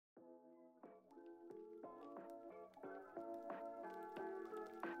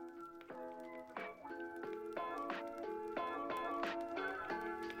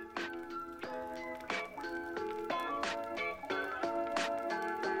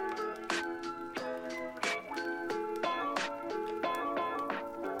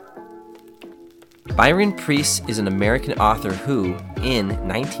Byron Priest is an American author who, in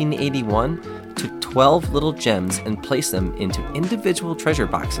 1981, took 12 little gems and placed them into individual treasure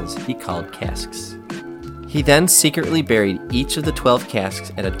boxes he called casks. He then secretly buried each of the 12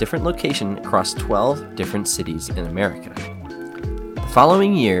 casks at a different location across 12 different cities in America. The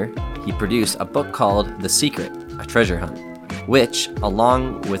following year, he produced a book called The Secret, A Treasure Hunt, which,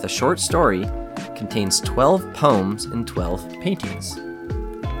 along with a short story, contains 12 poems and 12 paintings.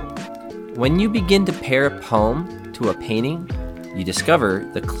 When you begin to pair a poem to a painting, you discover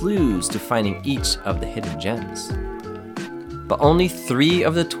the clues to finding each of the hidden gems. But only 3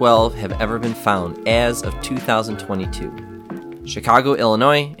 of the 12 have ever been found as of 2022. Chicago,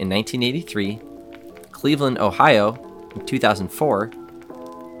 Illinois in 1983, Cleveland, Ohio in 2004,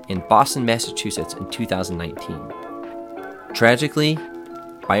 and Boston, Massachusetts in 2019. Tragically,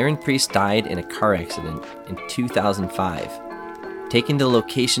 Byron Priest died in a car accident in 2005, taking the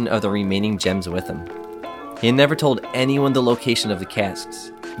location of the remaining gems with him. He never told anyone the location of the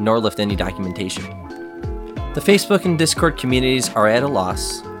casks, nor left any documentation. The Facebook and Discord communities are at a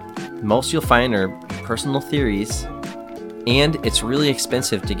loss. Most you'll find are personal theories, and it's really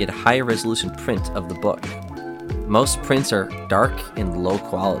expensive to get a high resolution print of the book. Most prints are dark and low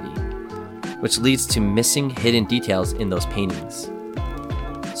quality, which leads to missing hidden details in those paintings.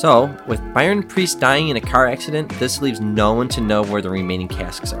 So, with Byron Priest dying in a car accident, this leaves no one to know where the remaining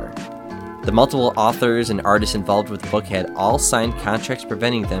casks are. The multiple authors and artists involved with the book had all signed contracts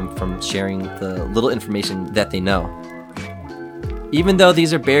preventing them from sharing the little information that they know. Even though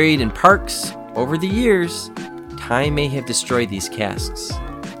these are buried in parks, over the years, time may have destroyed these casks.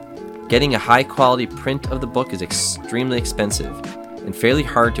 Getting a high quality print of the book is extremely expensive and fairly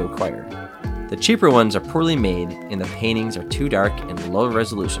hard to acquire. The cheaper ones are poorly made and the paintings are too dark and low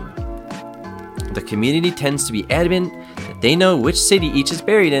resolution. The community tends to be adamant that they know which city each is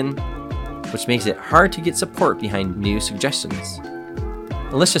buried in, which makes it hard to get support behind new suggestions.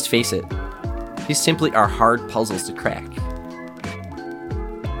 And let's just face it, these simply are hard puzzles to crack.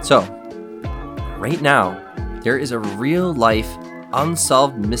 So, right now, there is a real-life,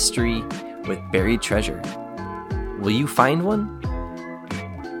 unsolved mystery with buried treasure. Will you find one?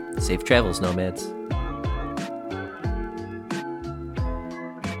 Safe travels, nomads.